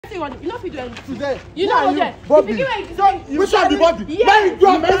What you want? You know if you do anything. Today. You know what? Bobby. You should be Bobby. Yes. You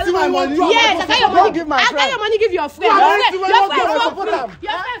have my money. Yes, I got your money. Give my I got your money. Give your friend.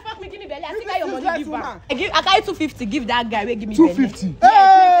 Your friend fuck me. Give me belly. I think I got your money. Give her. I got 250. Give that guy. Wait, give me 250.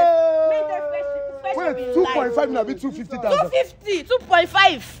 Wait, 2.5 now be 250,000. 250,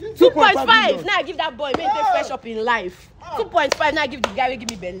 2.5. 2.5. Now I give that boy. Make the fresh up in life. 2.5. Now I give the guy. Give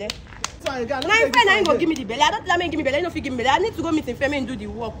me belly. Now if I ain't gonna give me the belly, I don't let me give me belly. I don't feel give me belly. I need to go meet in Femi and do the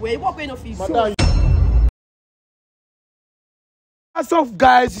work. Work where no feel. What's up,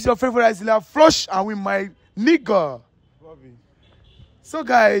 guys? It's your favorite Isla Flush and with my nigga. Bobby. So,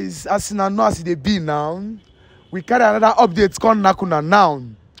 guys, as in I know as they be now, we carry another update called Nakuna now.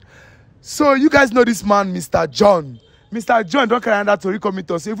 So, you guys know this man, Mr. John. Mr. John don't carry another story come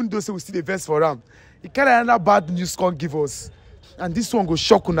to us, even though we still the best for him. He carry another bad news can't give us. And this one go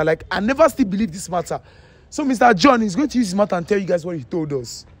shock una. Like, I never still believe this matter. So, Mr. John is going to use his matter and tell you guys what he told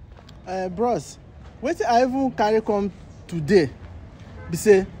us. Bros, what I even carry come today, be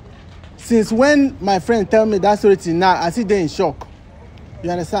say, since when my friend tell me that story till now, I see they in shock. You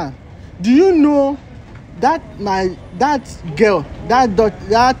understand? Do you know that girl,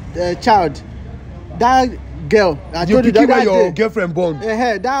 child, that girl, I you told you that where your day, girlfriend born.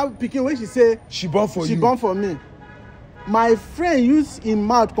 that pikin when she say she born for you. She born for me. My friend use him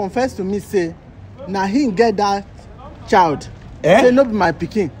mouth confess to me say, na him get that child. Say no be my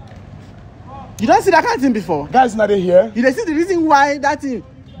pikin. You don't see that kind of thing before? Guys, not here. You don't see the reason why that thing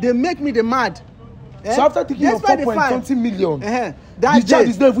they make me the mad. So after taking your 4.5 million, that the child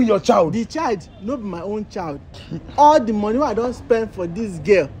is not even your child. The child, not my own child. All the money I don't spend for this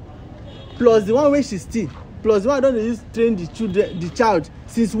girl, plus the one when she steal, plus the one I don't use train the child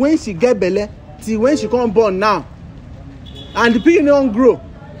since when she get belle till when she come born now, and the pikin don't grow.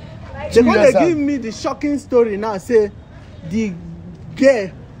 They give me the shocking story now. Say the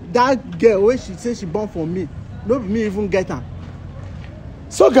girl, that girl when she say she born for me, no be me even get her.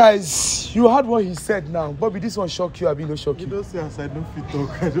 So guys, you heard what he said now. Bobby, this one shock you, I be no shock you. You don't say as I don't fit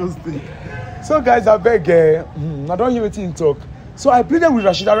talk, I just think. So guys, I beg, I don't hear anything talk. So I pleaded with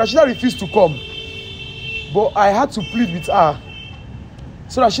Rashida. Rashida refused to come. But I had to plead with her.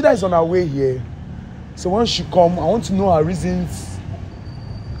 So Rashida is on her way here. So when she come, I want to know her reasons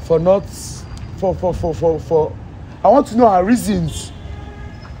for not, I want to know her reasons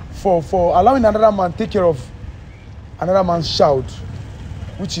for allowing another man take care of another man's child,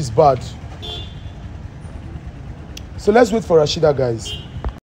 which is bad. So let's wait for Rashida, guys.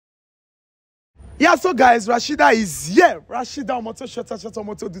 Yeah, so guys, Rashida is here. Rashida,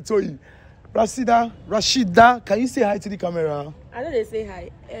 Rashida, can you say hi to the camera? I know they say hi.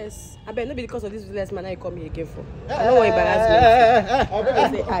 Yes. I bet not because of this useless man I come here again for. I don't want to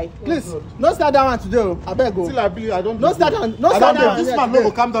embarrass me. Say hi. Please, no start that one today. I beg go. Still I believe I don't. No start that. No start that. This man no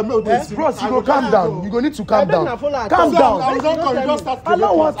go calm down. Bros, you go calm down. You go need to calm down. Calm down. I don't come. You just start.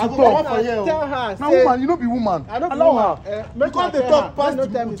 Allow her to talk. Tell her. Now, woman, you no be woman. Allow her. Because they talk past the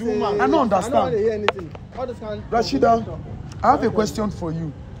woman. I don't understand. I don't want to hear anything. Rashida, I have a question for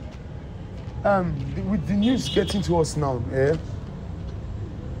you. With the news getting to us now, with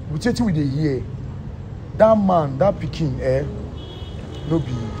what we hear, that man, that pikin, no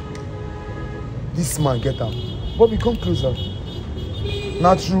be this man get am. But we come closer.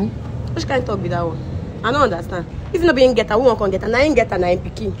 Not true. Which kind of talk be that one? I don't understand. If not being get her, who won't come get her? Now ain't get her, now ain't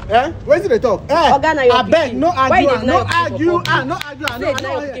pikin. Where's the talk? I beg, no argue, no argue. Now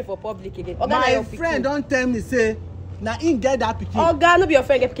you're looking for public again. My friend don't tell me say. Now in get that pikin. Oh God, no be your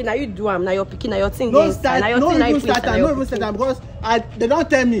friend get pikin. Now you do am. Now your pikin. Now your thing. No start. No even start. No even start because they don't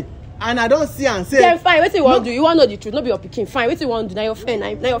tell me, and I don't see and say. Then fine. What you want do? You want know the truth? No be your pikin. Fine. What you want do? Now your friend.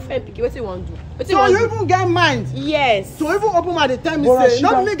 Now your friend pikin. What you want do? So you even get mind? Yes. So even open my they tell me say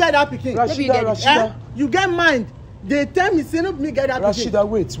no me get that pikin. Rashida. You get mind? They tell me say no me get that pikin. Rashida,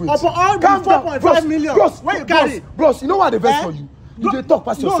 wait. Upon all the 4.5 million. When you carry, bros, you know what the best for you? You dey talk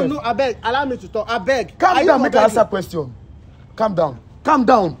past yourself. No, I beg. Allow me to talk. I beg. Calm down. Make an answer question. Calm down.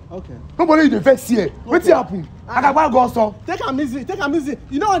 Okay. Nobody dey vex here. Wetin happen? Akagba go so. Take am easy.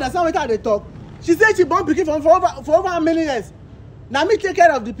 You don't understand wetin I dey talk. She say she born pikin for over how many years? Na me take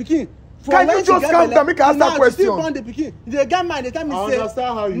care of the pikin. Can you just calm down? Make an answer question. She still born the pikin. They get mind. They tell me say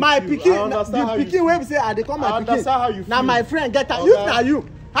my pikin, the pikin wey be say I dey call my pikin. Na my friend get her. You.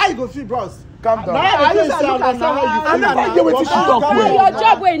 How you go feel, bros? Calm down. Your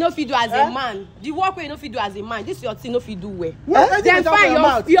job where you no fit do as a man. The work where you no fit do as a man. This your thing no fit do well. Then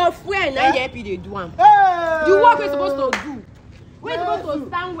find your friend and happy they do am. The work where you supposed to do. Where you supposed to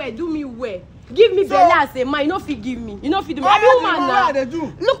stand well, do me well. Give me belle as a man. You no fit give me. You no fit do me. I be woman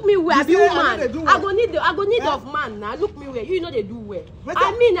now. Look me where I be woman. I go need of man now. Look me where. You know they do well.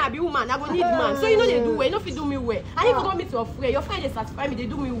 I mean I be woman. I go need man. So you know they do well. You no fit do me well. And if you don't meet your friend they satisfy me. They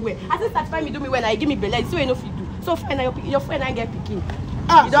do me well. I say satisfy me, do me well. I give me belle. So you no fit do. So friend, your friend I get picking.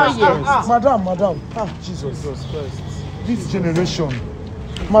 You don't hear. Madam. Jesus Christ. This generation.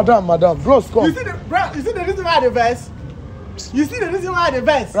 Madam, bros, come. You see the reason why the verse? You see the reason why the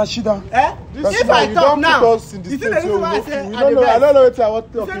verse? Rashida. If I talk now, you see the reason why I say I don't know what I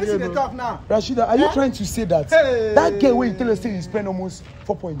want to talk now. Rashida, are you trying to say that that girl where you tell us you spend almost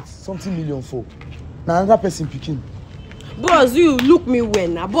 4.something million for? Now another person picking. Boss, you look me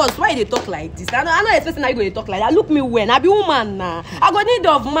when now. Boss, why they talk like this? I know expecting you go talk like that. Look me when I be woman now. I go need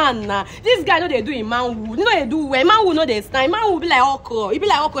of man now. This guy know they do in manwood. You know they do well. Manwood know they stand. Manwood be like okra. He be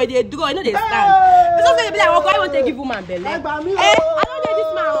like okra. They draw. You know they stand. Something they be like okra. I want to give woman belly. I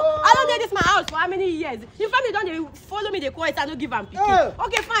don't need this man house for how many years? Your family don't they follow me. They call it. I don't give am pikin.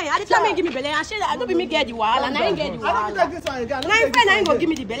 Okay, fine. I tell me give me belly. I say I don't be me get the wahala. And I ain't get the wahala. I don't this one again. Now if I ain't go give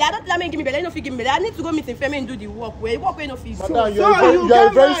me the belly. I don't tell me give me belly. I don't fit give me belly. I need to go meet in family and do the work. Work no fit. Madam, you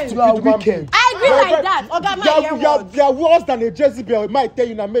are very stupid wicked. I agree like that. You are worse than a Jezebel. It might tell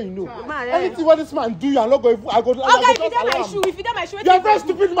you now, you know. Anything what this man do, you are not going. I go. If you don't my shoe, you are very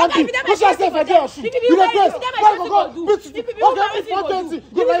stupid man. What should I say for your shoe? You the best. Why go?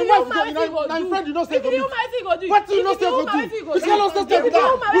 Okay, you friend, you know say go. What you know say go do? This girl not say go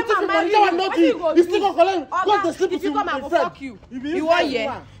do. You think money that not do? You still go collect. Go to sleep with your friend. You want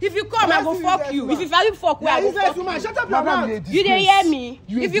here? If you come, I go fuck you. If you value fuck, I go fuck you. Shut up your mouth. You didn't hear me.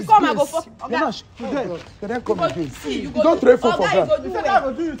 If you come, I go fuck. Then come again. You don't trade for that.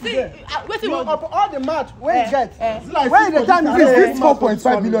 All the match where you get. Where the time is this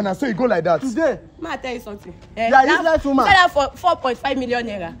 4.5 million and so you go like that. Today. I tell you something. Yeah, this last woman. Sell that for 4.5 million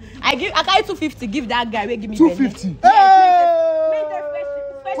naira. I carry 250. Give that guy. Give me 250.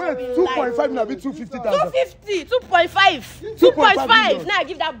 Wait, 2.5 million be 250,000. 250. 2.5. 2.5. Now I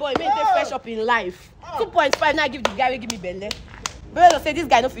give that boy. Make it fresh up in life. 2.5. Now I give the guy. Give me belly. But say this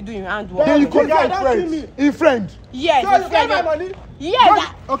guy no fit do him handwork. Then you call your friend. In friend. Yes. So you pay my money?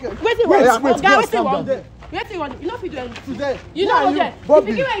 Yes. Okay. Wait, you know if you do anything. Today. You know what?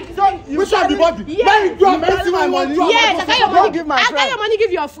 Bobby. Which one be Bobby? Yes. Why you drop my money? Yes, I got your money. Give my I got friend. your money.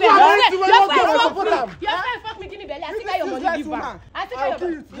 Give your friend. Your friend fuck me. Give me belly. I think I your money. Give her. I think I your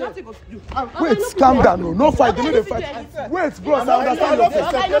money. Nothing go do. Wait, calm down. No fight. You know the fight. Wait, bros. I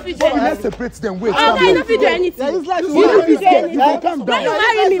understand your face. Bobby, let's separate them. Wait, calm I down. don't fit do anything. Yeah, it's like You don't fit do anything. Calm When you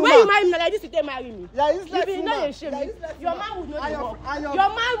down. marry me, like this, you take marry me. Yeah, it's like You know they shame. Your man would know they work. Your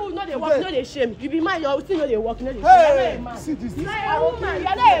man would know they work. No they shame. You be man. Your still know they work. No they shame. See this. You are a woman. You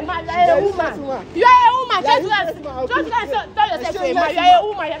are not a man. You are a woman. You are a woman. Just tell yourself a man. You are a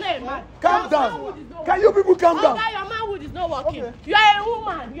woman. You are not a man. Calm down. Can you people calm down? Your manhood is not working. You are a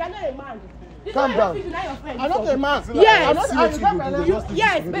woman. You are not a man. Calm down. I'm not a man. Yes. Yes.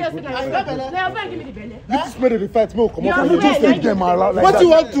 Yes. Give me the belly. You just made the fight. Come Your on. friend, Just take them out like What that. you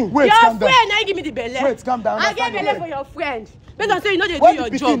want to? Wait, Your calm down. friend, now give me the belly. Wait, calm down. I get belly for your friend. Based on say you know they do Where your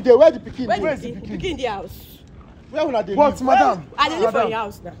the job. pikin dey? Where the pikin Where dey? Where's the the pikin? pikin? Pikin in the house. Where una dey What, live? madam? I dey live for your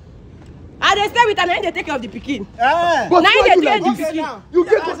house now. I dey stay with her, and they take care of the pikin. But Now why they you train like the this? Okay, pikin. now. You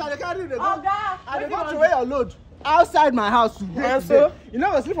get Yes, I carry the Oga, I dey wetin go you to want wear your load outside my house today. You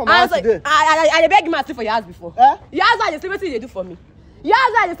know I sleep for my house today. I dey beg you to sleep for your house before. Eh? Your house I dey sleep wetin you dey do for me. Your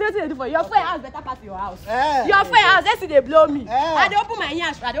house I dey sleep wetin you dey do for you. Your friend house better pass your house. Your friend house let's see dey blow me. I dey open my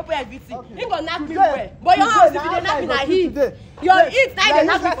yansh, I dey open everything. He go knack me well. But your house if you dey knack me na heat. Your heat na dey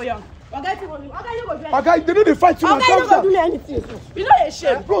knack me for your. Oga you go do anything. Okay, they know they fight you. Oga you no go do me anything. You know dey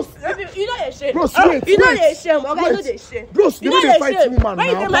shame. Bros, You know dey shame. Bros, wait, You know wait. dey shame. Oga you know dey shame. Bros, they You know know they dey fight shame. you, man. When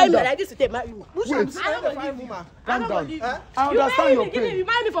you Now, dey calm marry me down. like this, you take marry me. Wait. I no go leave you. Calm down. You I understand your give me, pain. you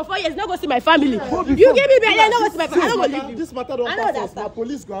marry me for 4 years, no go see my family. Bobby, You come. give me belly, no go see my family. I no go leave you. This matter don't I know pass that, us. sir. Now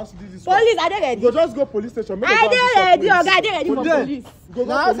police go answer this one. Police, I dey ready. Go just go police station. Make I dem go dey ready, answer oga, I dey ready for Today. police. Go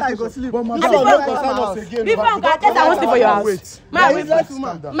Now police outside I go station. sleep. But This madam, one Before- no concern us again. Before I test I wan sleep for your house. Wait. Ma Wait, wait.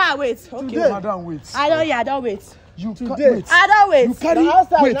 calm down. Ma wait. Okay. Today. Madam, wait. I don't wait. You Today. wait. I don't wait. You carry. Now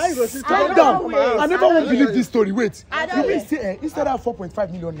outside, Wait. now you go see- Calm I down. don't wait. I never won't believe this story. Wait. I don't You mean wait. say instead of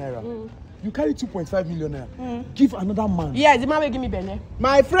 4.5 million naira, you carry 2.5 million naira. Give another man. Yes, the man will give me belly.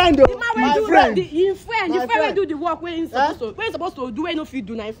 My friend The man will do friend. the him friend. The My friend will friend. do the work when he's supposed to do. When no fit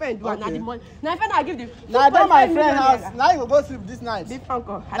do. Na him friend do. Na the money. Na him friend I give the. Now I don my 2.5 friend million house. naira. Now you go sleep this night. Big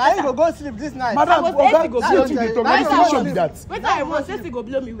uncle. Now you go sleep this night. Madam, I was ready to go Oga, see blow what you me. dey talk. Now Na you solution want be to- that. Wait I want say go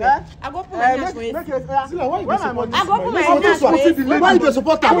blow me Eh? well. I go put my hands for it. Make Zila, why you Where dey my support money? this I go put my man? hands This for one, see it. the lady. Why you dey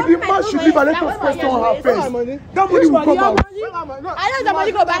support am? So the man should leave and let us question her Where my first. money? That money will come out. Where my money? No. I know the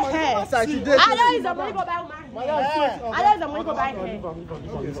money go back here. Outside, I don't use the money go buy woman. I don't use the money go buy hair.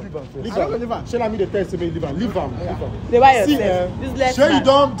 Leave him. Shall I me the test to me? Leave him. They buy yourself. Sure you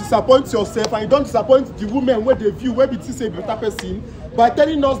don't disappoint yourself and you don't disappoint the women where they view where BT say better person by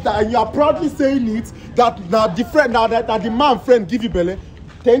telling us that, and you are proudly saying it, that now the friend, now that the man friend give you belly.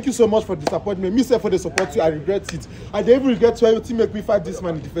 Thank you so much for disappointment. Me say for the support you, I regret it. I don't even regret why you make me fight this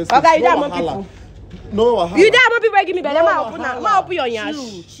man in the first place. Okay, you don't people. No, you don't people give me belly. Ma open your yash.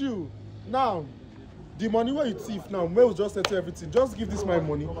 Chill. Now, the money where you thief now, may we just settle everything. Just give this my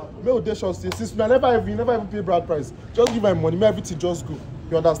money. May we just say since we never even pay bride price. Just give my money. May everything just go.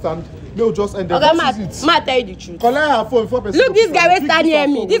 You understand? May we just end it. Okay, ma tell you the truth. Collect her phone for person. Look, this guy will stand near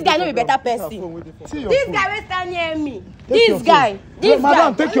me. This guy no be better person. This guy will stand near me. This guy.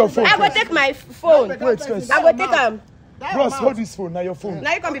 Madam, take your phone. I will take my phone. Wait first. I will take him. Bros, hold this phone. Now your phone.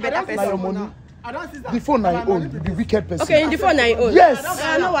 Now you can be better person. Now your money. The phone now you own. You be wicked person. Okay, the phone now you own. Yes.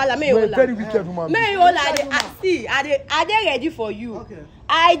 No, wala me You're a ola. very wicked woman. Me ola. See, are they ready for you? Okay.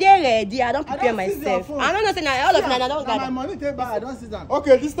 Are they ready? I don't prepare myself. I don't know say now all of them I don't gather. My money take back. I don't see them.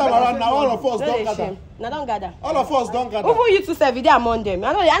 Okay, this time around now all of us don't gather. Now don't gather. All of us don't gather. Who you to serve it among them?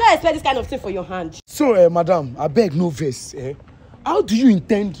 I don't expect this kind of thing for your hand. So, madam, I beg no verse. How do you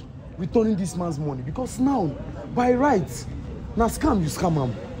intend returning this man's money? Because now, by right, now scam you scam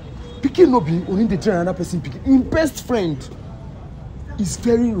him. Picking no be only the train another person picking. In best friend is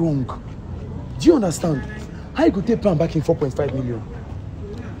very wrong. Do you understand? How you go take plan back in 4.5 million?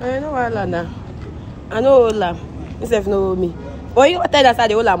 I know all now. I know all. Myself know me. But you tell us how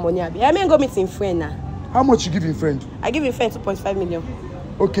the whole money. I mean go meet in friend now. How much you give in friend? I give in friend 2.5 million.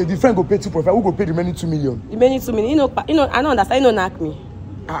 Okay, the friend go pay 2.5. Who go pay the remaining 2 million? The remaining 2 million. You know, I don't understand. You know, knock me.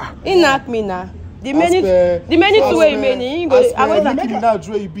 He knock me now. The many 2 way remaining. I will make it now.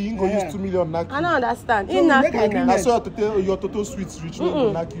 Dre be go use 2 million knock. I don't understand. He knock me now. I saw your total sweet rich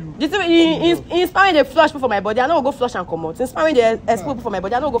will knock you. Inspiring the flush for my body. I don't go flush and come out. Inspiring the expo for my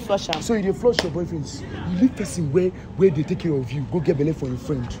body. I don't go flush am. So you dey flush your boyfriends. You leave person where they take care of you. Go get belly for your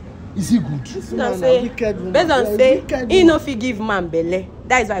friend. Is he good? Based on say, he no fit give man belly.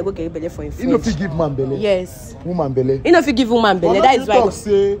 That is why I go get belly for him. He no fit give man belly. Yes. Woman belly. He no fit give woman belly. That is why I go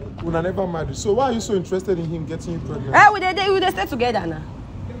say we are never married. So why are you so interested in him getting you pregnant? We dey stay together now.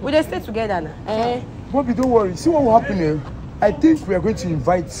 We dey stay together now. Bobby, don't worry. See what will happen here. I think we are going to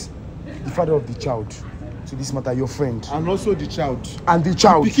invite the father of the child to this matter, your friend. And also the child. And the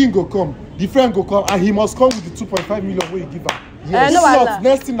child. The king go come. The friend go come, and he must come with the 2.5 million where you give her. Yes. No,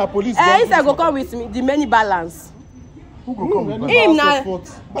 next thing the police. He go come with me. The money balance. Who go come with him now?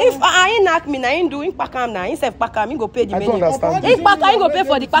 If he knock me now, he do him pack him now. He say pack him, he go pay the money. I don't understand. He pack him, he go pay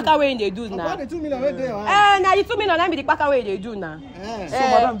for the pack away they do now. The 2 million right there. Now the 2 million I be the pack away they do now. So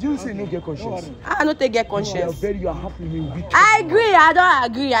madam, do you say no get conscience? I no take get conscience. You are happy with wicked. I agree. I don't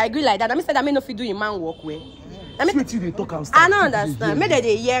agree. I agree like that. I mean say that me no fit do him man walk way. I don't understand. Maybe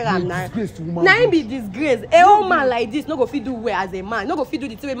they hear him now. Now him be disgrace. A old man like this no go fit do well as a man. No go fit do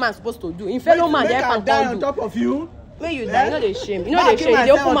the thing man supposed to do. In fellow man they can die on top of you. When you die, you know they shame. You know they shame.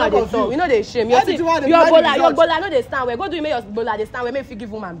 You open mouth they talk. You know they shame. Your bola no they stand where. Go do you make your bola they stand where. Make you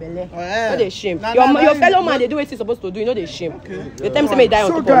give woman belly. No they shame. Your fellow man they do what he supposed to do. You know they shame. The time say me die on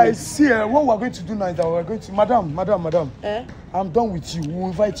top of you. So guys, see what we are going to do now is that we are going to madam. I'm done with you. We'll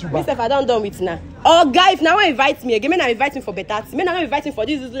invite you back. Myself, I don't done with now. Oh, guy, if now I invite me again, me now invite me for better. Me now invite him for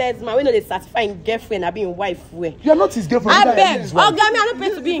this useless man. We know they satisfy in girlfriend. I be in wife. Where you are not his girlfriend. I beg. Oh, guy, me I don't pay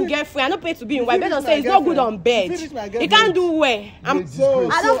to be in girlfriend. I don't pay to be in wife. They don't say it's not good on bed. He can't do well. I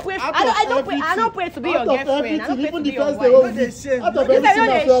don't pray. I don't pray to be your girlfriend. I don't pray to be your wife. Out of everything,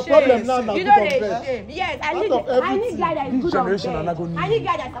 that's your problem now. You know they shame. Yes, I need guy that is good on bed. I need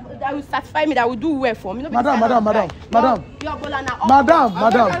guy that will satisfy me. That will do well for me. Madam. Madam. Your bola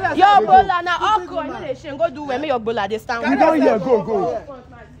na okro. You know they shame. Go do well. Make your bola they stand. You don't hear. Go.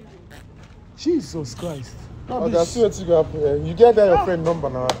 Jesus Christ. Okay, see what you got. You get that your friend number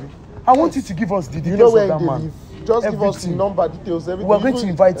now, Abi? I want you to give us the details of that man. Just give us the number, details, everything. We are going to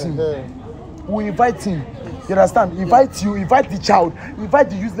invite him. We invite him. You understand? Invite you, invite the child, invite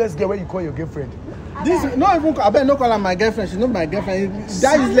the useless girl where you call your girlfriend. This not even. I better not call her my girlfriend. She's not my girlfriend.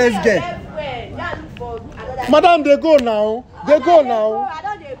 That useless girl. Madam, they go now. I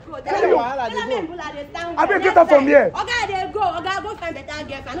don't they go. I better get her from here. Okay, they go. Okay, go find better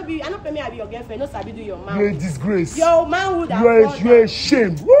girlfriend. I don't pay me to be your girlfriend. No sabi do your man. You're a disgrace. Your manhood. You're a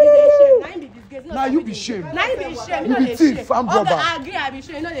shame. Now you be shame. Now you be shame. You be thief. I'm brother. I agree. I be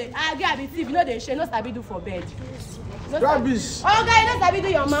shame. You know they. I agree. I be thief. You know they shame. No sabi do for bed. Rubbish. Okay, you know sabi do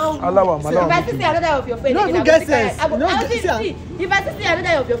your man. If I see another of your friend, no, you get sense. If I see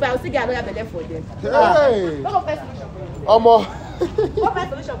another of your friend, I will still get another belly for them. Hey. Go first. Omo. What my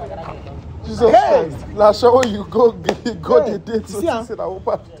solution for that? Jesus Christ. Now show you go the date. So See, you say that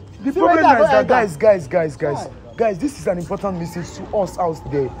open. The problem now is that guys, this is an important message to us out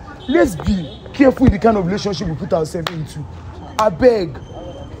there. Let's be careful with the kind of relationship we put ourselves into. I beg.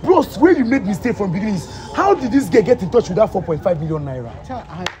 Bros, where you made mistake from beginnings, how did this girl get in touch with that 4.5 million naira?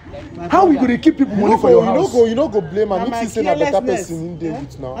 How we gonna keep people money for your house? You no go blame am. You say na better person in there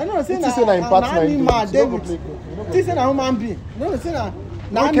with now. I know say na in partner in David. You say na human being. No say na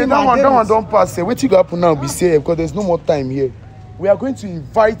okay, that one don't pass. What you go happen now be say because there's no more time here. We are going to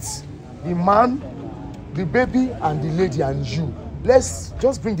invite the man, the baby, and the lady and you. Let's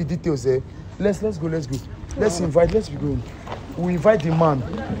just bring the details there. Let's go. Let's invite. Let's be going. We invite the man,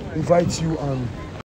 invite you and